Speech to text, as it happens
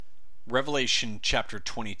Revelation chapter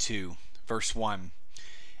 22, verse 1.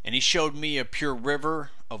 And he showed me a pure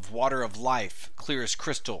river of water of life, clear as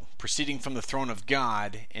crystal, proceeding from the throne of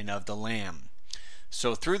God and of the Lamb.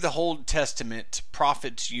 So through the Old Testament,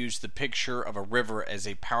 prophets used the picture of a river as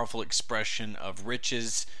a powerful expression of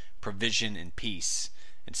riches, provision, and peace.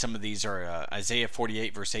 And some of these are Isaiah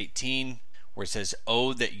 48, verse 18, where it says,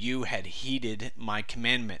 "Oh, that you had heeded my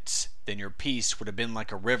commandments, then your peace would have been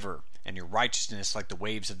like a river, and your righteousness like the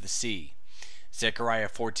waves of the sea." Zechariah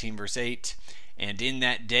 14, verse 8, "And in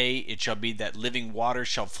that day it shall be that living waters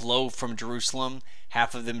shall flow from Jerusalem,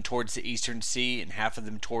 half of them towards the eastern sea, and half of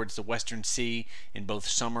them towards the western sea. In both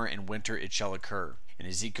summer and winter it shall occur." In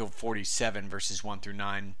Ezekiel 47, verses 1 through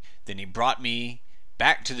 9, "Then he brought me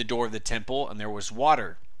back to the door of the temple, and there was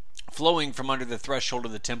water flowing from under the threshold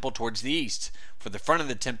of the temple towards the east, for the front of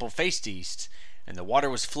the temple faced east. And the water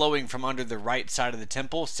was flowing from under the right side of the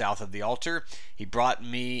temple, south of the altar. He brought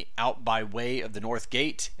me out by way of the north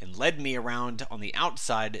gate, and led me around on the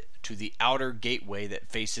outside to the outer gateway that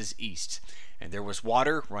faces east. And there was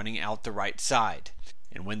water running out the right side.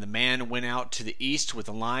 And when the man went out to the east with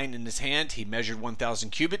a line in his hand, he measured 1,000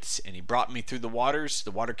 cubits, and he brought me through the waters.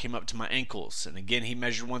 The water came up to my ankles. And again he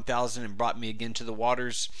measured 1,000 and brought me again to the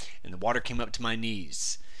waters, and the water came up to my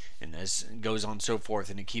knees." And as it goes on so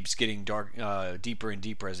forth, and it keeps getting deeper and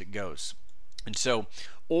deeper as it goes. And so,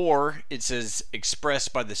 or it says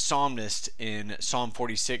expressed by the psalmist in Psalm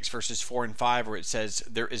 46 verses 4 and 5, where it says,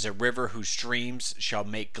 "There is a river whose streams shall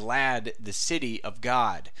make glad the city of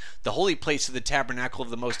God, the holy place of the tabernacle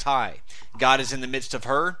of the Most High. God is in the midst of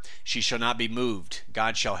her, she shall not be moved.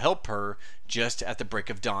 God shall help her just at the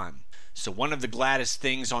break of dawn." So one of the gladdest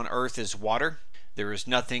things on earth is water. There is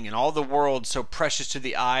nothing in all the world so precious to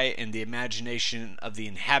the eye and the imagination of the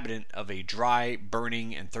inhabitant of a dry,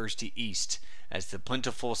 burning, and thirsty east as the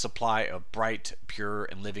plentiful supply of bright, pure,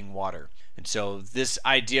 and living water. And so this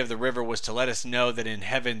idea of the river was to let us know that in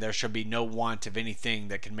heaven there shall be no want of anything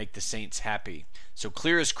that can make the saints happy. So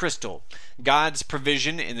clear as crystal, God's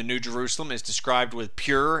provision in the New Jerusalem is described with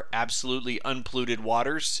pure, absolutely unpolluted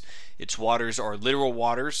waters. Its waters are literal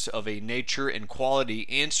waters of a nature and quality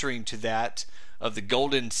answering to that of the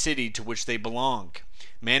golden city to which they belong.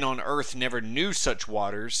 Man on earth never knew such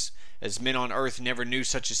waters, as men on earth never knew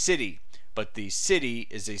such a city, but the city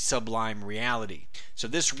is a sublime reality. So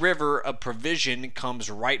this river of provision comes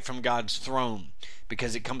right from God's throne.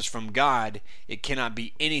 Because it comes from God, it cannot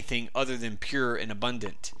be anything other than pure and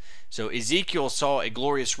abundant. So Ezekiel saw a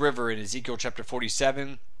glorious river in Ezekiel chapter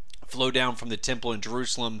 47 flow down from the temple in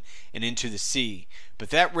Jerusalem and into the sea. But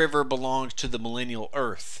that river belongs to the millennial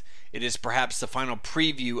earth. It is perhaps the final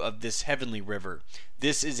preview of this heavenly river.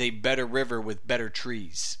 This is a better river with better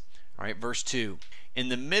trees. All right, verse 2. "In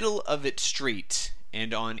the middle of its street,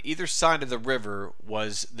 and on either side of the river,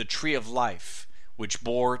 was the tree of life, which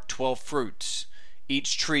bore 12 fruits,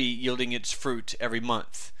 each tree yielding its fruit every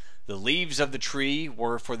month. The leaves of the tree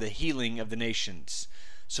were for the healing of the nations."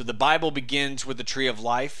 So the Bible begins with the tree of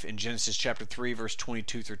life in Genesis chapter 3, verse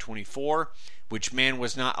 22 through 24, which man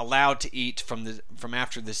was not allowed to eat from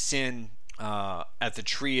after the sin at the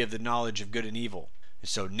tree of the knowledge of good and evil.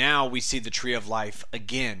 So now we see the tree of life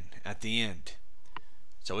again at the end.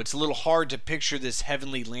 So it's a little hard to picture this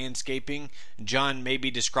heavenly landscaping. John may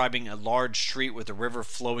be describing a large street with a river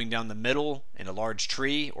flowing down the middle and a large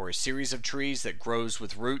tree or a series of trees that grows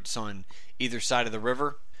with roots on either side of the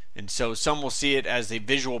river. And so some will see it as a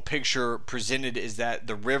visual picture presented is that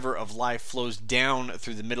the river of life flows down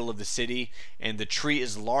through the middle of the city, and the tree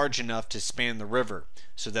is large enough to span the river,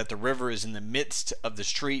 so that the river is in the midst of the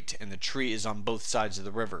street and the tree is on both sides of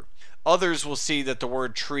the river. Others will see that the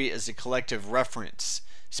word tree is a collective reference,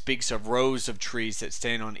 speaks of rows of trees that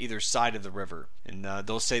stand on either side of the river. And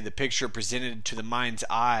they'll say the picture presented to the mind's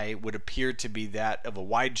eye would appear to be that of a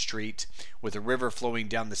wide street with a river flowing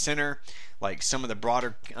down the center, like some of the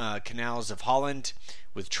broader canals of Holland,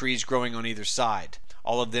 with trees growing on either side,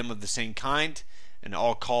 all of them of the same kind, and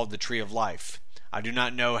all called the tree of life. I do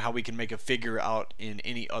not know how we can make a figure out in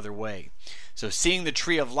any other way. So seeing the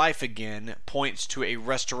tree of life again points to a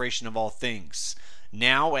restoration of all things.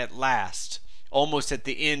 Now at last, almost at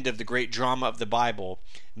the end of the great drama of the Bible,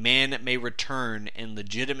 man may return and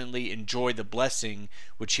legitimately enjoy the blessing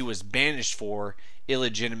which he was banished for,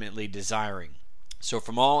 illegitimately desiring. So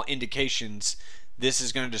from all indications, this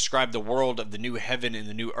is going to describe the world of the new heaven and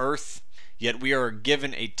the new earth, yet we are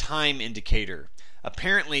given a time indicator.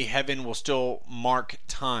 Apparently heaven will still mark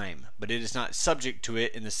time, but it is not subject to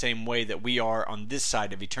it in the same way that we are on this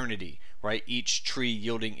side of eternity, right? Each tree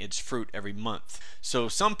yielding its fruit every month. So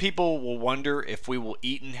some people will wonder if we will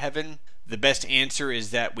eat in heaven. The best answer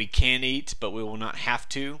is that we can eat, but we will not have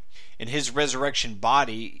to. In his resurrection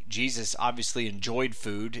body, Jesus obviously enjoyed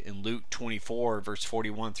food. In Luke 24, verse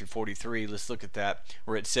 41 through 43, let's look at that,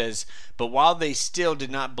 where it says, "But while they still did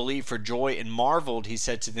not believe for joy and marveled, he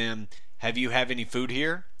said to them, 'Have you any food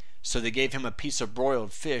here?' So they gave him a piece of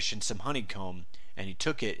broiled fish and some honeycomb, and he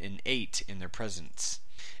took it and ate in their presence."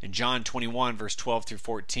 In John 21, verse 12 through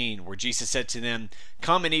 14, where Jesus said to them,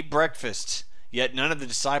 "Come and eat breakfast." Yet none of the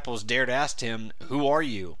disciples dared ask him, "Who are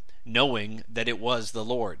you?" knowing that it was the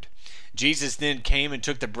Lord. Jesus then came and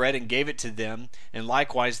took the bread and gave it to them, and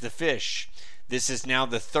likewise the fish. This is now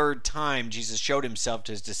the third time Jesus showed himself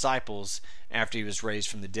to his disciples after he was raised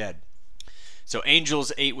from the dead. So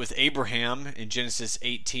angels ate with Abraham in Genesis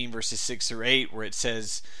 18, verses 6 through 8, where it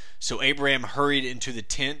says, "So Abraham hurried into the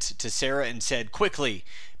tent to Sarah and said, 'Quickly,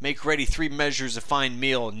 make ready 3 measures of fine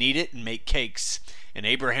meal, knead it, and make cakes.' And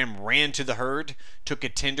Abraham ran to the herd, took a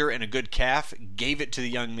tender and a good calf, gave it to the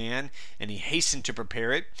young man, and he hastened to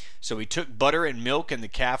prepare it. So he took butter and milk and the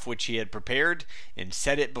calf which he had prepared, and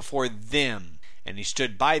set it before them. And he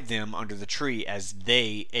stood by them under the tree as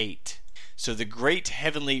they ate." So the great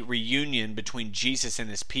heavenly reunion between Jesus and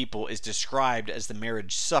his people is described as the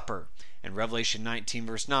marriage supper in Revelation 19,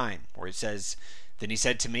 verse 9, where it says, "Then he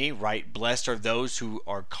said to me, Right, blessed are those who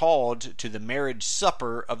are called to the marriage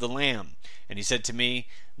supper of the Lamb. And he said to me,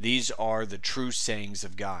 These are the true sayings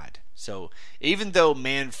of God." So even though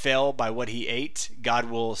man fell by what he ate, God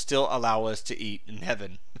will still allow us to eat in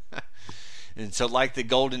heaven. And so like the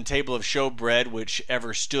golden table of showbread, which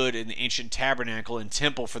ever stood in the ancient tabernacle and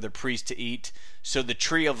temple for the priest to eat, so the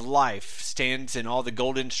tree of life stands in all the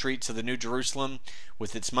golden streets of the New Jerusalem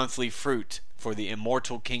with its monthly fruit for the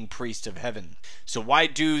immortal king priest of heaven. So why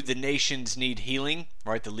do the nations need healing?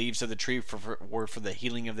 Right, the leaves of the tree were for the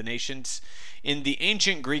healing of the nations. In the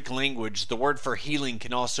ancient Greek language, the word for healing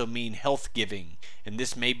can also mean health-giving, and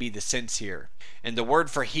this may be the sense here. And the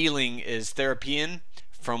word for healing is therapein,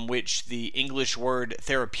 from which the English word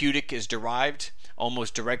therapeutic is derived,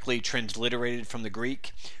 almost directly transliterated from the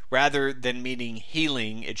Greek. Rather than meaning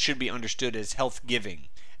healing, it should be understood as health-giving,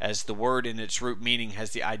 as the word in its root meaning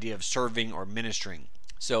has the idea of serving or ministering.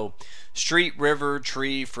 So, street, river,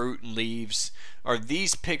 tree, fruit, and leaves, are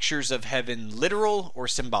these pictures of heaven literal or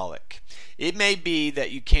symbolic? It may be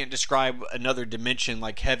that you can't describe another dimension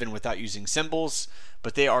like heaven without using symbols,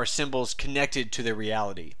 but they are symbols connected to their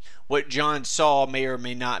reality. What John saw may or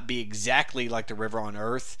may not be exactly like the river on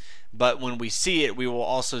earth, but when we see it, we will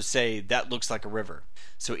also say, that looks like a river.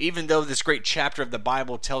 So even though this great chapter of the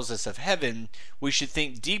Bible tells us of heaven, we should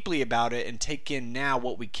think deeply about it and take in now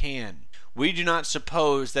what we can. We do not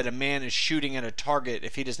suppose that a man is shooting at a target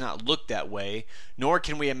if he does not look that way, nor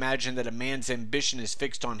can we imagine that a man's ambition is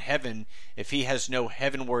fixed on heaven if he has no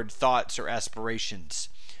heavenward thoughts or aspirations.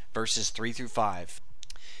 Verses 3 through 5.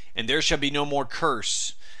 "And there shall be no more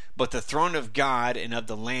curse, but the throne of God and of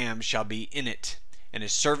the Lamb shall be in it, and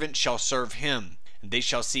his servants shall serve him, and they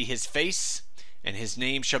shall see his face, and his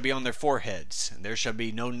name shall be on their foreheads, and there shall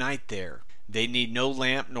be no night there. They need no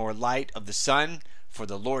lamp nor light of the sun, for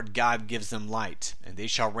the Lord God gives them light, and they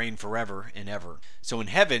shall reign forever and ever." So in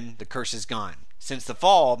heaven, the curse is gone. Since the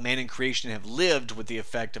fall, man and creation have lived with the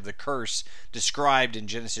effect of the curse described in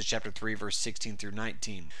Genesis chapter 3, verse 16 through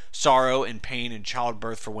 19. Sorrow and pain and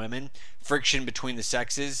childbirth for women, friction between the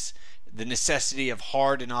sexes, the necessity of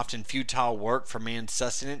hard and often futile work for man's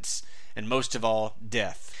sustenance, and most of all,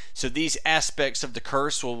 death. So these aspects of the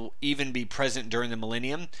curse will even be present during the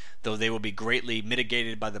millennium, though they will be greatly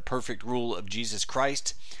mitigated by the perfect rule of Jesus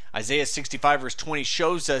Christ. Isaiah 65 verse 20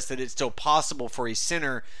 shows us that it's still possible for a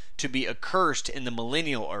sinner to be accursed in the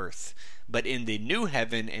millennial earth, but in the new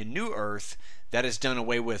heaven and new earth, that is done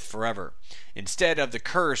away with forever. Instead of the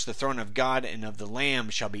curse, the throne of God and of the Lamb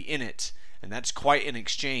shall be in it, and that's quite an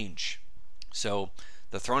exchange. So,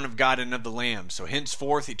 the throne of God and of the Lamb. So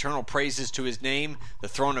henceforth, eternal praises to his name. The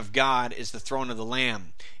throne of God is the throne of the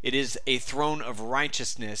Lamb. It is a throne of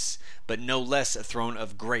righteousness, but no less a throne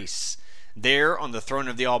of grace. There, on the throne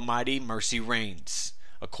of the Almighty, mercy reigns.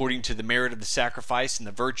 According to the merit of the sacrifice and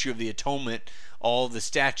the virtue of the atonement, all the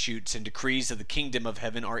statutes and decrees of the kingdom of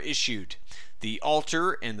heaven are issued. The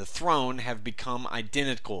altar and the throne have become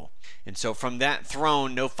identical. And so from that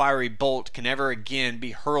throne, no fiery bolt can ever again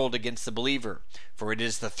be hurled against the believer, for it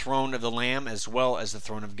is the throne of the Lamb as well as the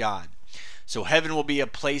throne of God. So heaven will be a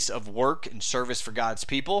place of work and service for God's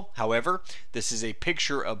people. However, this is a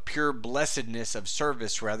picture of pure blessedness of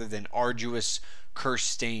service rather than arduous,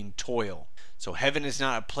 curse-stained toil. So heaven is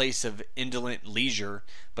not a place of indolent leisure,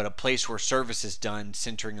 but a place where service is done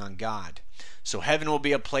centering on God. So heaven will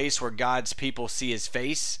be a place where God's people see his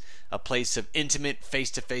face, a place of intimate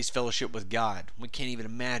face-to-face fellowship with God. We can't even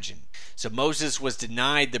imagine. So Moses was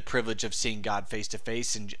denied the privilege of seeing God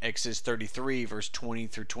face-to-face in Exodus 33, verse 20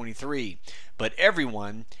 through 23. But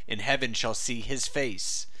everyone in heaven shall see his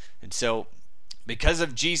face. And so, because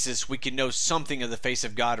of Jesus, we can know something of the face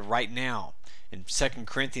of God right now. In 2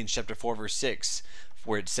 Corinthians chapter 4, verse 6,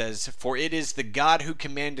 where it says, "For it is the God who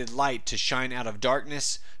commanded light to shine out of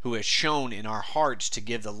darkness, who has shone in our hearts to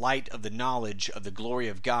give the light of the knowledge of the glory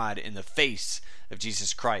of God in the face of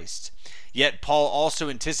Jesus Christ." Yet Paul also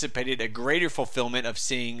anticipated a greater fulfillment of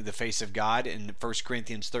seeing the face of God in 1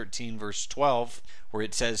 Corinthians 13, verse 12, where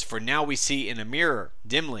it says, "For now we see in a mirror,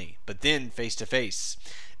 dimly, but then face to face.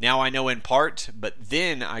 Now I know in part, but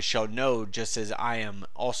then I shall know just as I am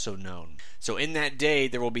also known." So in that day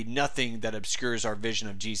there will be nothing that obscures our vision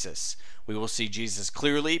of Jesus. We will see Jesus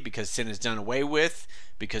clearly because sin is done away with,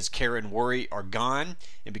 because care and worry are gone,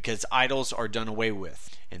 and because idols are done away with.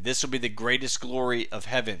 And this will be the greatest glory of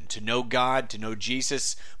heaven, to know God, to know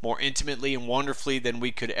Jesus more intimately and wonderfully than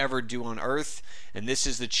we could ever do on earth. And this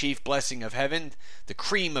is the chief blessing of heaven, the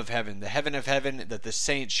cream of heaven, the heaven of heaven, that the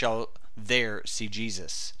saints shall there see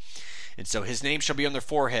Jesus. And so his name shall be on their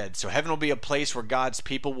forehead. So heaven will be a place where God's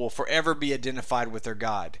people will forever be identified with their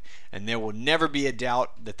God, and there will never be a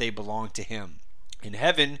doubt that they belong to him. In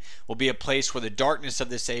heaven will be a place where the darkness of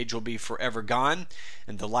this age will be forever gone,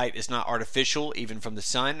 and the light is not artificial, even from the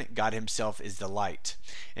sun. God himself is the light.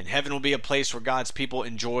 And heaven will be a place where God's people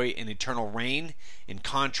enjoy an eternal reign. In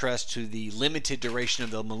contrast to the limited duration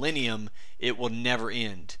of the millennium, it will never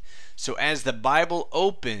end. So as the Bible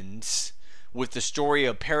opens with the story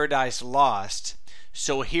of paradise lost,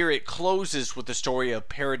 so here it closes with the story of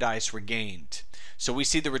paradise regained. So we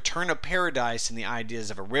see the return of paradise in the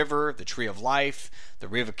ideas of a river, the tree of life, the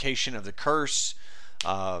revocation of the curse,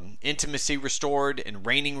 intimacy restored, and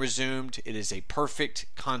reigning resumed. It is a perfect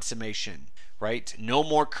consummation, right? No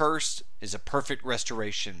more curse is a perfect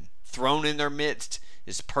restoration. Throne in their midst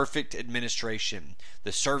is perfect administration.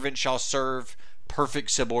 The servant shall serve,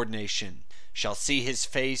 perfect subordination. Shall see his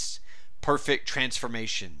face, perfect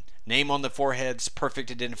transformation. Name on the foreheads,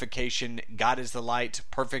 perfect identification. God is the light,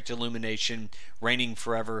 perfect illumination. Reigning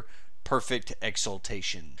forever, perfect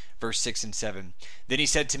exaltation. Verse 6 and 7. Then he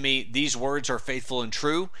said to me, "These words are faithful and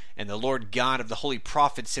true, and the Lord God of the holy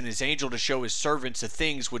prophets sent his angel to show his servants the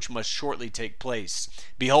things which must shortly take place.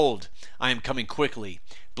 Behold, I am coming quickly.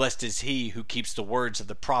 Blessed is he who keeps the words of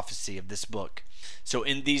the prophecy of this book." So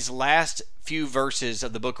in these last few verses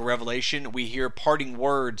of the book of Revelation, we hear parting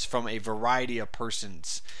words from a variety of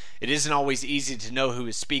persons. It isn't always easy to know who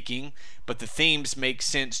is speaking, but the themes make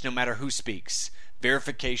sense no matter who speaks.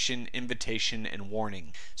 Verification, invitation, and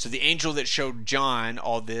warning. So the angel that showed John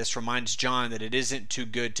all this reminds John that it isn't too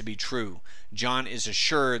good to be true. John is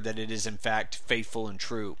assured that it is in fact faithful and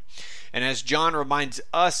true. And as John reminds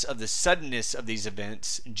us of the suddenness of these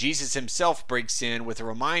events, Jesus himself breaks in with a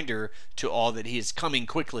reminder to all that he is coming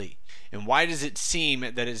quickly. And why does it seem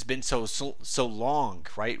that it's been so long,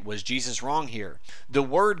 right? Was Jesus wrong here? The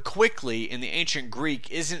word quickly in the ancient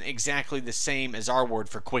Greek isn't exactly the same as our word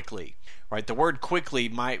for quickly, right? The word quickly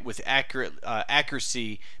might with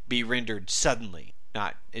accuracy be rendered suddenly.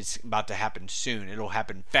 Not it's about to happen soon. It'll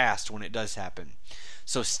happen fast when it does happen.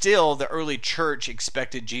 So still, the early church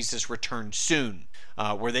expected Jesus' return soon.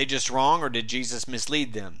 Were they just wrong, or did Jesus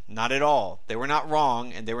mislead them? Not at all. They were not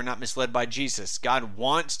wrong, and they were not misled by Jesus. God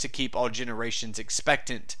wants to keep all generations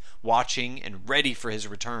expectant, watching, and ready for his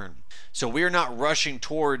return. So we are not rushing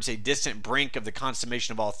towards a distant brink of the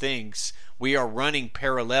consummation of all things. We are running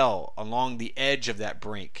parallel along the edge of that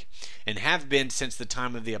brink, and have been since the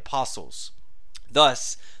time of the apostles.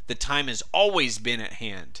 Thus, the time has always been at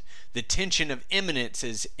hand. The tension of imminence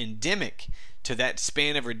is endemic to that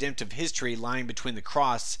span of redemptive history lying between the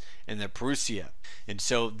cross and the parousia. And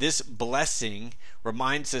so this blessing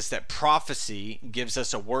reminds us that prophecy gives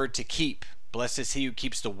us a word to keep. Blessed is he who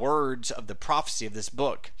keeps the words of the prophecy of this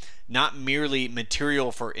book. Not merely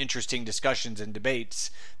material for interesting discussions and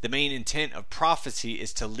debates. The main intent of prophecy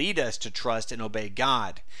is to lead us to trust and obey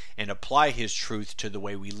God and apply his truth to the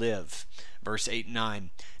way we live. Verse 8 and 9.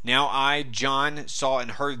 Now I, John, saw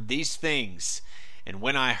and heard these things. And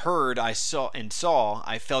when I heard, I saw,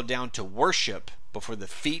 I fell down to worship before the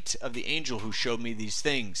feet of the angel who showed me these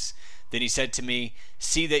things. Then he said to me,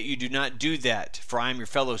 "See that you do not do that, for I am your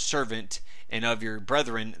fellow servant, and of your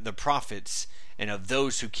brethren the prophets, and of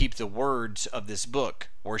those who keep the words of this book.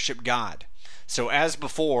 Worship God." So as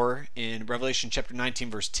before, in Revelation chapter 19,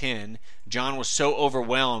 verse 10, John was so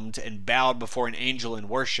overwhelmed and bowed before an angel in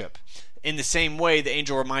worship. In the same way, the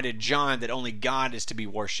angel reminded John that only God is to be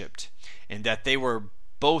worshipped, and that they were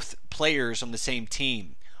both players on the same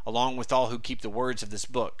team, along with all who keep the words of this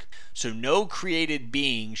book. So no created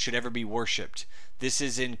being should ever be worshipped. This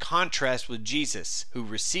is in contrast with Jesus, who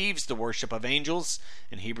receives the worship of angels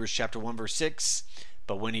in Hebrews chapter 1, verse 6.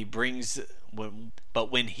 But when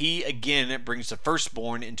he again brings the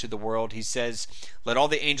firstborn into the world, he says, "Let all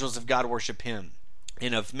the angels of God worship him."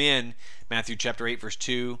 And of men, Matthew chapter 8, verse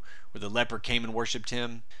 2, where the leper came and worshipped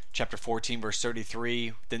him. Chapter 14, verse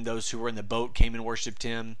 33, then those who were in the boat came and worshipped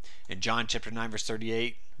him. In John chapter 9, verse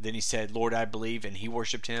 38, then he said, "Lord, I believe," and he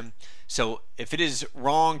worshipped him. So if it is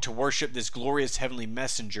wrong to worship this glorious heavenly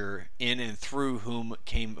messenger, in and through whom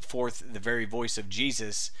came forth the very voice of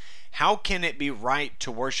Jesus, how can it be right to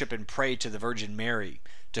worship and pray to the Virgin Mary,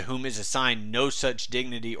 to whom is assigned no such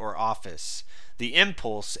dignity or office? The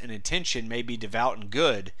impulse and intention may be devout and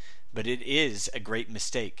good, but it is a great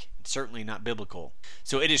mistake. It's certainly not biblical.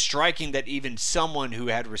 So it is striking that even someone who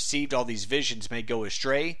had received all these visions may go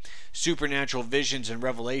astray. Supernatural visions and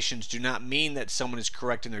revelations do not mean that someone is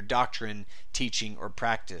correct in their doctrine, teaching, or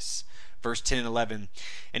practice. Verse 10 and 11,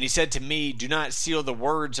 and he said to me, "Do not seal the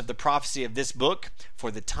words of the prophecy of this book,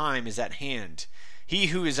 for the time is at hand. He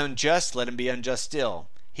who is unjust, let him be unjust still.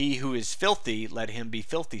 He who is filthy, let him be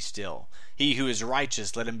filthy still. He who is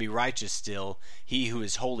righteous, let him be righteous still. He who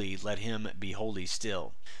is holy, let him be holy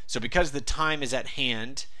still." So because the time is at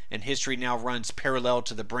hand, and history now runs parallel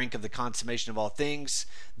to the brink of the consummation of all things,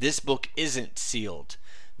 this book isn't sealed.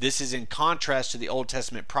 This is in contrast to the Old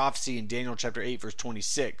Testament prophecy in Daniel chapter 8, verse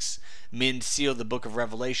 26. Men seal the book of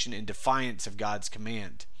Revelation in defiance of God's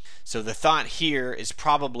command. So the thought here is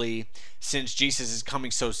probably, since Jesus is coming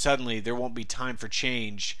so suddenly, there won't be time for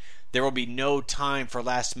change. There will be no time for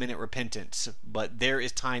last-minute repentance, but there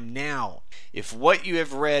is time now. If what you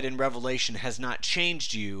have read in Revelation has not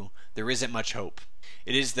changed you, there isn't much hope.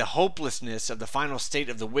 It is the hopelessness of the final state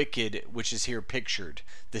of the wicked which is here pictured.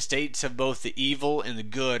 The states of both the evil and the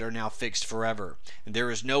good are now fixed forever, and there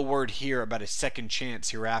is no word here about a second chance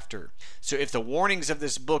hereafter. So if the warnings of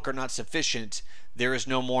this book are not sufficient, there is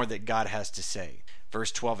no more that God has to say.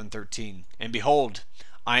 Verse 12 and 13, and behold,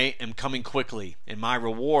 I am coming quickly, and my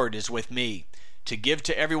reward is with me, to give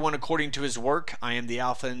to everyone according to his work. I am the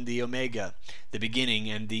Alpha and the Omega, the beginning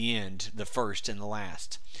and the end, the first and the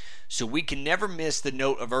last. So we can never miss the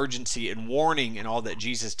note of urgency and warning in all that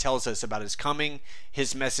Jesus tells us about his coming.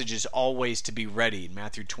 His message is always to be ready. In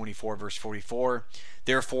Matthew 24, verse 44,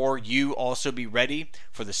 therefore you also be ready,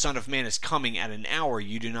 for the Son of Man is coming at an hour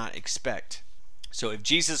you do not expect. So if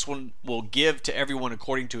Jesus will give to everyone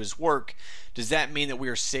according to his work, does that mean that we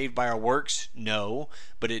are saved by our works? No,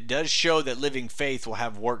 but it does show that living faith will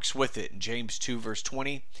have works with it. In James 2, verse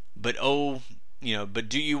 20, but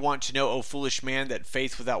do you want to know, O foolish man, that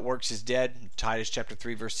faith without works is dead? Titus chapter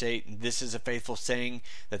 3, verse 8, and this is a faithful saying,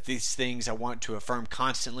 that these things I want to affirm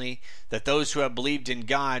constantly, that those who have believed in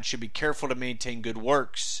God should be careful to maintain good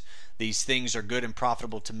works. These things are good and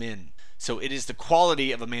profitable to men. So it is the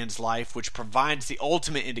quality of a man's life which provides the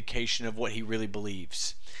ultimate indication of what he really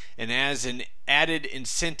believes. And as an added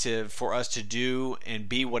incentive for us to do and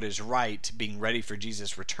be what is right, being ready for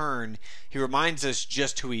Jesus' return, he reminds us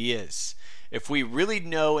just who he is. If we really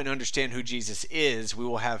know and understand who Jesus is, we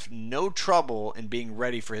will have no trouble in being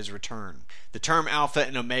ready for his return. The term Alpha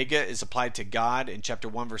and Omega is applied to God in chapter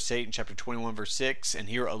 1, verse 8 and chapter 21, verse 6, and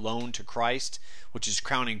here alone to Christ, which is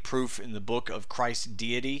crowning proof in the book of Christ's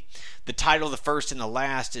deity. The title, the first and the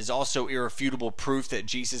last, is also irrefutable proof that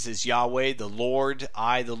Jesus is Yahweh, the Lord.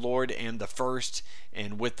 I, the Lord, am the first,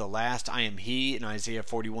 and with the last I am he, in Isaiah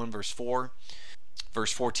 41, verse 4.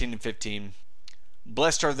 Verse 14 and 15.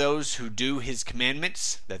 Blessed are those who do his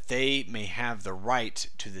commandments, that they may have the right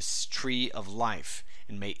to this tree of life,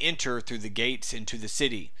 and may enter through the gates into the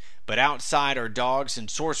city. But outside are dogs and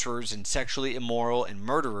sorcerers and sexually immoral and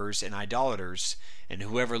murderers and idolaters, and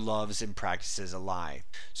whoever loves and practices a lie.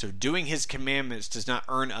 So doing his commandments does not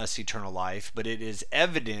earn us eternal life, but it is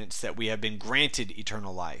evidence that we have been granted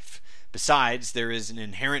eternal life. Besides, there is an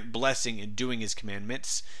inherent blessing in doing his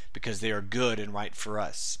commandments, because they are good and right for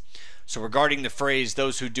us. So regarding the phrase,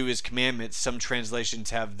 those who do his commandments, some translations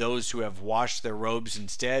have those who have washed their robes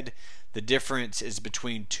instead. The difference is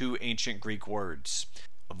between two ancient Greek words,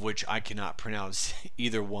 of which I cannot pronounce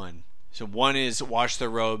either one. So one is wash their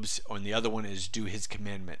robes, and the other one is do his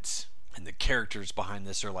commandments. And the characters behind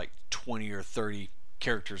this are like 20 or 30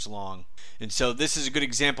 characters long. And so this is a good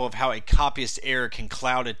example of how a copyist error can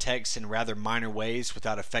cloud a text in rather minor ways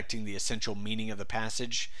without affecting the essential meaning of the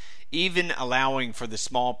passage. Even allowing for the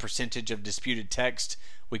small percentage of disputed text,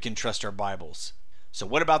 we can trust our Bibles. So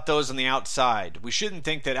what about those on the outside? We shouldn't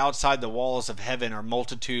think that outside the walls of heaven our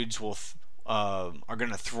multitudes are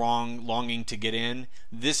going to throng longing to get in.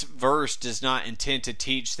 This verse does not intend to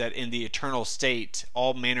teach that in the eternal state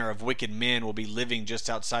all manner of wicked men will be living just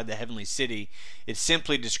outside the heavenly city. It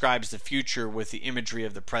simply describes the future with the imagery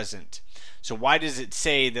of the present. So why does it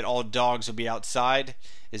say that all dogs will be outside?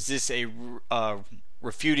 Is this a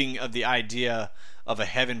refuting of the idea of a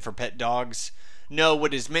heaven for pet dogs? No,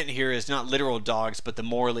 what is meant here is not literal dogs, but the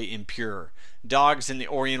morally impure. Dogs in the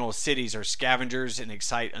Oriental cities are scavengers and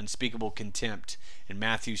excite unspeakable contempt. In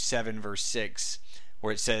Matthew 7, verse 6,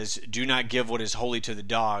 where it says, "Do not give what is holy to the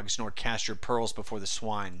dogs, nor cast your pearls before the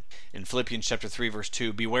swine." In Philippians chapter 3, verse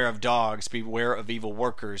 2, "Beware of dogs, beware of evil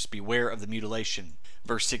workers, beware of the mutilation."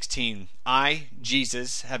 Verse 16, "I,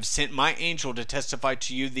 Jesus, have sent my angel to testify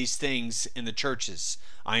to you these things in the churches.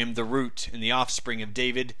 I am the root and the offspring of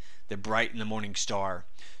David, the bright and the morning star."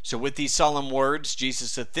 So with these solemn words,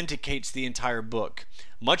 Jesus authenticates the entire book.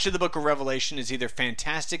 Much of the book of Revelation is either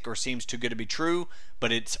fantastic or seems too good to be true,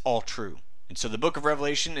 but it's all true. And so the book of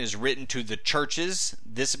Revelation is written to the churches.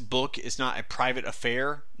 This book is not a private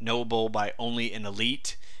affair, knowable by only an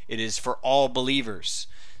elite. It is for all believers.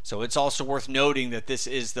 So it's also worth noting that this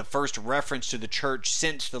is the first reference to the church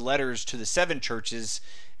since the letters to the 7 churches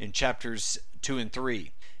in chapters 2 and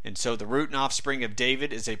 3. And so the root and offspring of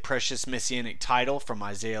David is a precious messianic title from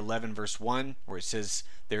Isaiah 11 verse 1, where it says,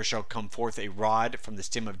 "There shall come forth a rod from the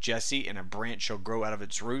stem of Jesse, and a branch shall grow out of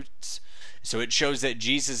its roots." So it shows that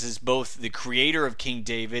Jesus is both the creator of King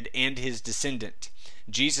David and his descendant.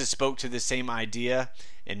 Jesus spoke to the same idea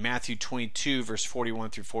in Matthew 22 verse 41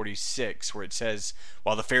 through 46, where it says,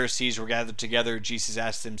 "While the Pharisees were gathered together, Jesus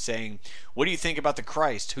asked them, saying, 'What do you think about the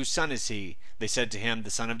Christ? Whose son is he?' They said to him,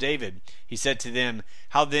 'The son of David.' He said to them,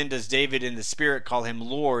 'How then does David in the Spirit call him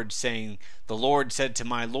Lord, saying, the Lord said to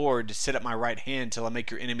my Lord, sit at my right hand till I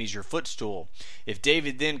make your enemies your footstool? If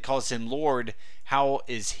David then calls him Lord, how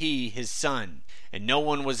is he his son?' And no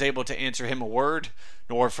one was able to answer him a word,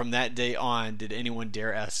 nor from that day on did anyone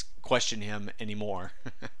dare question him anymore."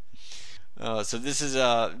 So this is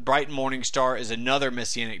a bright morning star is another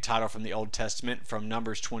messianic title from the Old Testament, from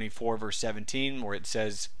Numbers 24 verse 17, where it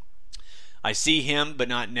says, "I see him, but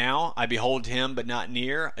not now. I behold him, but not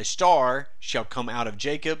near. A star shall come out of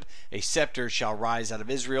Jacob. A scepter shall rise out of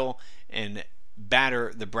Israel, and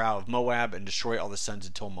batter the brow of Moab, and destroy all the sons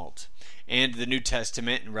of tumult." And the New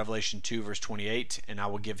Testament in Revelation 2 verse 28, "And I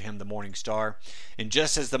will give him the morning star." And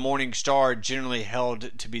just as the morning star, generally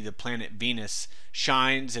held to be the planet Venus,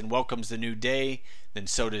 shines and welcomes the new day, then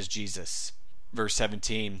so does Jesus. Verse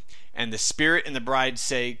 17, "And the Spirit and the bride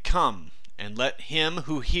say, 'Come.' And let him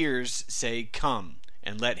who hears say, 'Come.'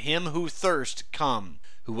 And let him who thirsts come.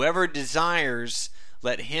 Whoever desires,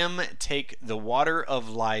 let him take the water of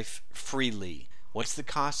life freely." What's the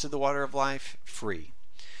cost of the water of life? Free.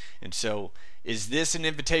 And so, is this an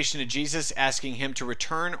invitation to Jesus, asking him to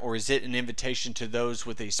return, or is it an invitation to those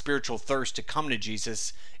with a spiritual thirst to come to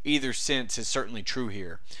Jesus? Either sense is certainly true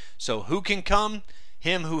here. So who can come?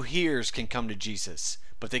 Him who hears can come to Jesus,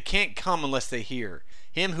 but they can't come unless they hear.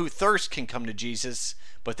 Him who thirsts can come to Jesus,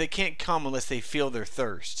 but they can't come unless they feel their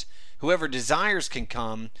thirst. Whoever desires can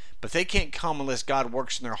come, but they can't come unless God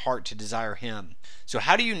works in their heart to desire him. So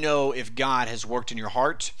how do you know if God has worked in your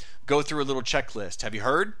heart? Go through a little checklist. Have you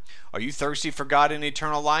heard? Are you thirsty for God in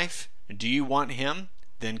eternal life? Do you want him?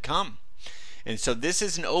 Then come. And so this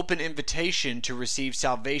is an open invitation to receive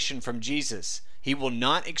salvation from Jesus. He will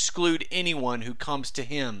not exclude anyone who comes to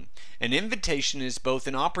him. An invitation is both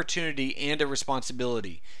an opportunity and a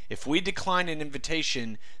responsibility. If we decline an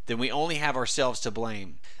invitation, then we only have ourselves to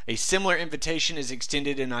blame. A similar invitation is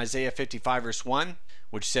extended in Isaiah 55 verse 1,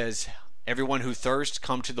 which says, "Everyone who thirsts,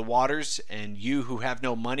 come to the waters, and you who have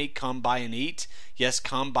no money, come buy and eat. Yes,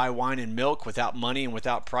 come buy wine and milk without money and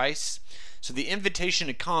without price." So the invitation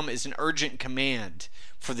to come is an urgent command,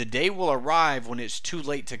 for the day will arrive when it's too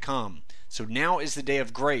late to come. So now is the day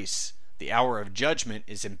of grace. The hour of judgment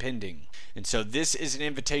is impending. And so this is an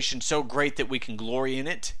invitation so great that we can glory in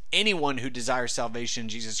it. Anyone who desires salvation in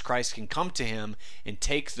Jesus Christ can come to him and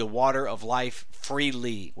take the water of life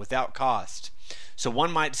freely, without cost. So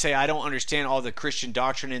one might say, "I don't understand all the Christian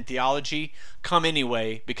doctrine and theology." Come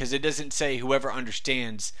anyway, because it doesn't say whoever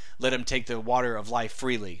understands, let him take the water of life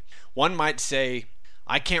freely. One might say,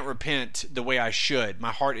 I can't repent the way I should.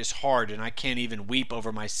 My heart is hard and I can't even weep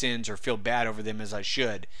over my sins or feel bad over them as I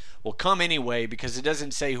should. Well, come anyway, because it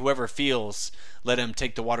doesn't say whoever feels, let him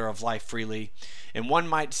take the water of life freely. And one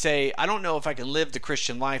might say, I don't know if I can live the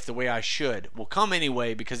Christian life the way I should. Well, come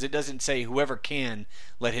anyway, because it doesn't say whoever can,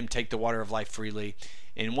 let him take the water of life freely.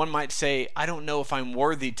 And one might say, I don't know if I'm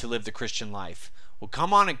worthy to live the Christian life. Well,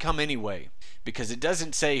 come on and come anyway, because it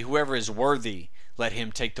doesn't say whoever is worthy, let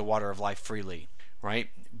him take the water of life freely. Right?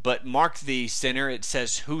 But mark thee, sinner, it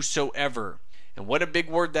says whosoever. And what a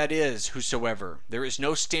big word that is, whosoever. There is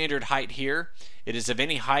no standard height here. It is of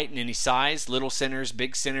any height and any size. Little sinners,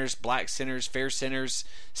 big sinners, black sinners, fair sinners,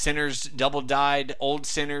 sinners double-dyed, old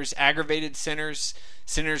sinners, aggravated sinners,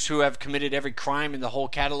 sinners who have committed every crime in the whole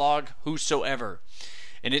catalog, whosoever.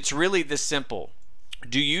 And it's really this simple.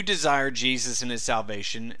 Do you desire Jesus and his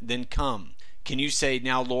salvation? Then come. Can you say,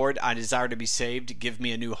 now, Lord, I desire to be saved. Give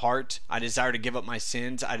me a new heart. I desire to give up my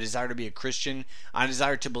sins. I desire to be a Christian. I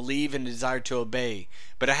desire to believe and desire to obey.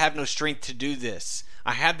 But I have no strength to do this.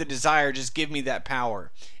 I have the desire. Just give me that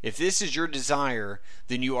power. If this is your desire,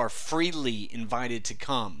 then you are freely invited to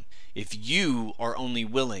come. If you are only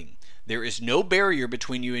willing. There is no barrier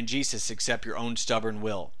between you and Jesus except your own stubborn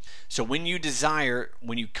will. So when you desire,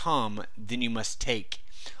 when you come, then you must take.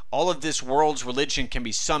 All of this world's religion can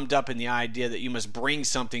be summed up in the idea that you must bring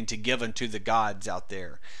something to give unto the gods out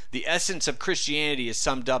there. The essence of Christianity is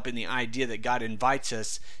summed up in the idea that God invites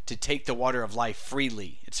us to take the water of life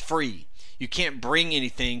freely. It's free. You can't bring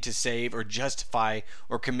anything to save or justify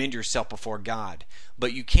or commend yourself before God,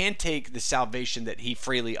 but you can take the salvation that he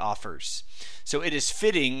freely offers. So it is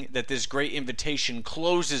fitting that this great invitation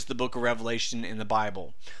closes the book of Revelation in the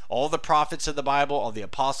Bible. All the prophets of the Bible, all the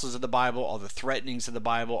apostles of the Bible, all the threatenings of the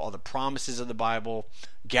Bible, all the promises of the Bible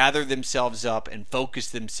gather themselves up and focus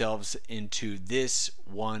themselves into this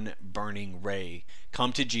one burning ray.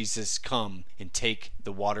 Come to Jesus, come and take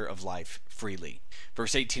the water of life freely.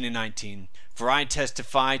 Verse 18 and 19, for I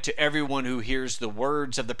testify to everyone who hears the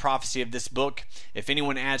words of the prophecy of this book, if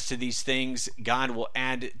anyone adds to these things, God will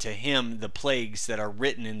add to him the plagues that are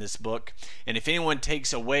written in this book. And if anyone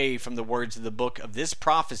takes away from the words of the book of this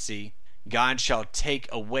prophecy, God shall take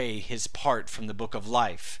away his part from the book of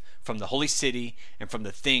life, from the holy city, and from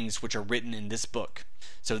the things which are written in this book.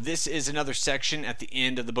 So this is another section at the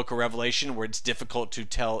end of the book of Revelation where it's difficult to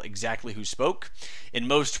tell exactly who spoke. In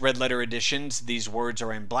most red letter editions, these words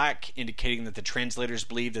are in black, indicating that the translators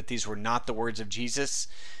believe that these were not the words of Jesus,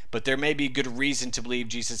 but there may be good reason to believe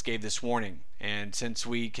Jesus gave this warning. And since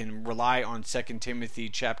we can rely on 2 Timothy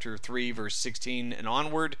chapter 3, verse 16 and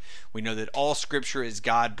onward, we know that all Scripture is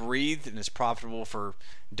God-breathed and is profitable for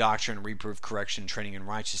doctrine, reproof, correction, training in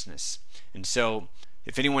righteousness. And so,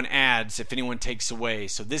 if anyone adds, if anyone takes away.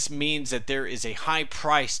 So this means that there is a high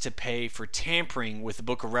price to pay for tampering with the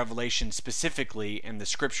book of Revelation specifically and the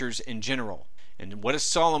Scriptures in general. And what a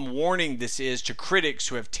solemn warning this is to critics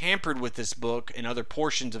who have tampered with this book and other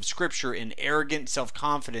portions of Scripture in arrogant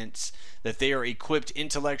self-confidence that they are equipped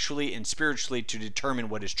intellectually and spiritually to determine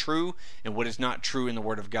what is true and what is not true in the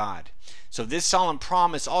Word of God. So this solemn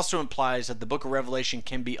promise also implies that the book of Revelation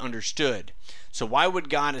can be understood. So why would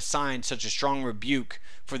God assign such a strong rebuke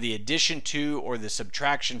for the addition to or the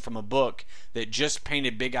subtraction from a book that just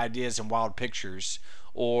painted big ideas and wild pictures,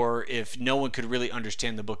 or if no one could really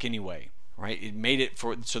understand the book anyway? Right? It made it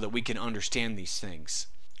so that we can understand these things.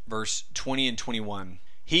 Verse 20 and 21.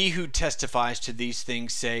 He who testifies to these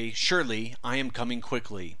things say, surely I am coming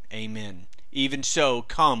quickly. Amen. Even so,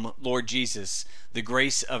 come, Lord Jesus. The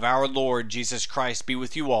grace of our Lord Jesus Christ be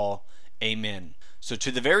with you all. Amen. So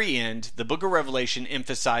to the very end, the book of Revelation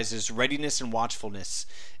emphasizes readiness and watchfulness.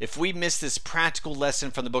 If we miss this practical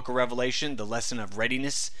lesson from the book of Revelation, the lesson of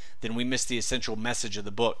readiness, then we miss the essential message of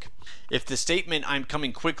the book. If the statement, I'm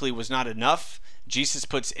coming quickly, was not enough, Jesus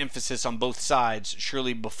puts emphasis on both sides,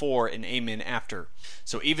 surely before and amen after.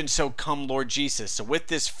 So even so, come Lord Jesus. So with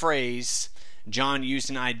this phrase, John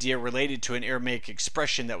used an idea related to an Aramaic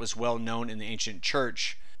expression that was well known in the ancient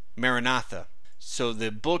church, Maranatha. So the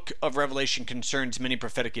book of Revelation concerns many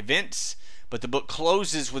prophetic events, but the book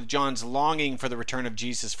closes with John's longing for the return of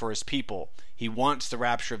Jesus for his people. He wants the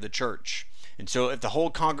rapture of the church. And so if the whole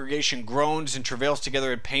congregation groans and travails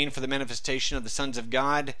together in pain for the manifestation of the sons of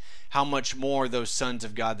God, how much more those sons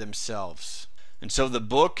of God themselves? And so the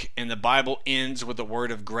book and the Bible ends with a word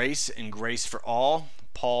of grace and grace for all.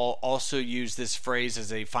 Paul also used this phrase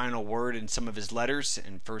as a final word in some of his letters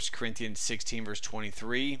in 1 Corinthians 16 verse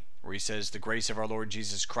 23. where he says, the grace of our Lord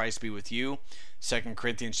Jesus Christ be with you. 2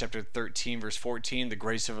 Corinthians chapter 13, verse 14, the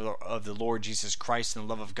grace of the Lord Jesus Christ and the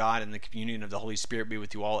love of God and the communion of the Holy Spirit be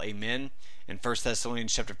with you all. Amen. In 1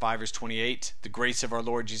 Thessalonians chapter 5, verse 28, the grace of our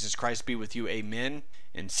Lord Jesus Christ be with you. Amen.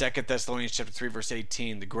 In 2 Thessalonians chapter 3, verse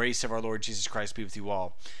 18, the grace of our Lord Jesus Christ be with you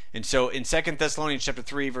all. And so in 2 Thessalonians chapter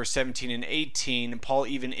 3, verse 17 and 18, Paul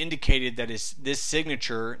even indicated that this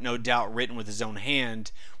signature, no doubt written with his own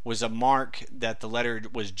hand, was a mark that the letter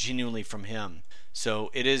was genuinely from him.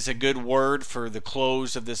 So it is a good word for the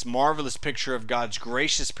close of this marvelous picture of God's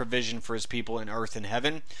gracious provision for his people in earth and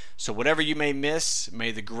heaven. So whatever you may miss,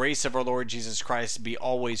 may the grace of our Lord Jesus Christ be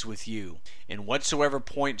always with you. And whatsoever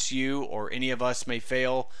points you or any of us may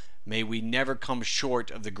fail, may we never come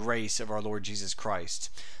short of the grace of our Lord Jesus Christ.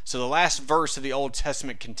 So the last verse of the Old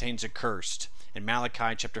Testament contains a curse. In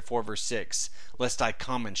Malachi chapter 4, verse 6, lest I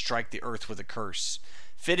come and strike the earth with a curse.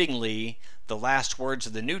 Fittingly, the last words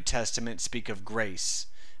of the New Testament speak of grace,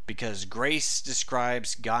 because grace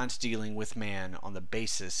describes God's dealing with man on the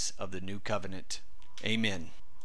basis of the new covenant. Amen.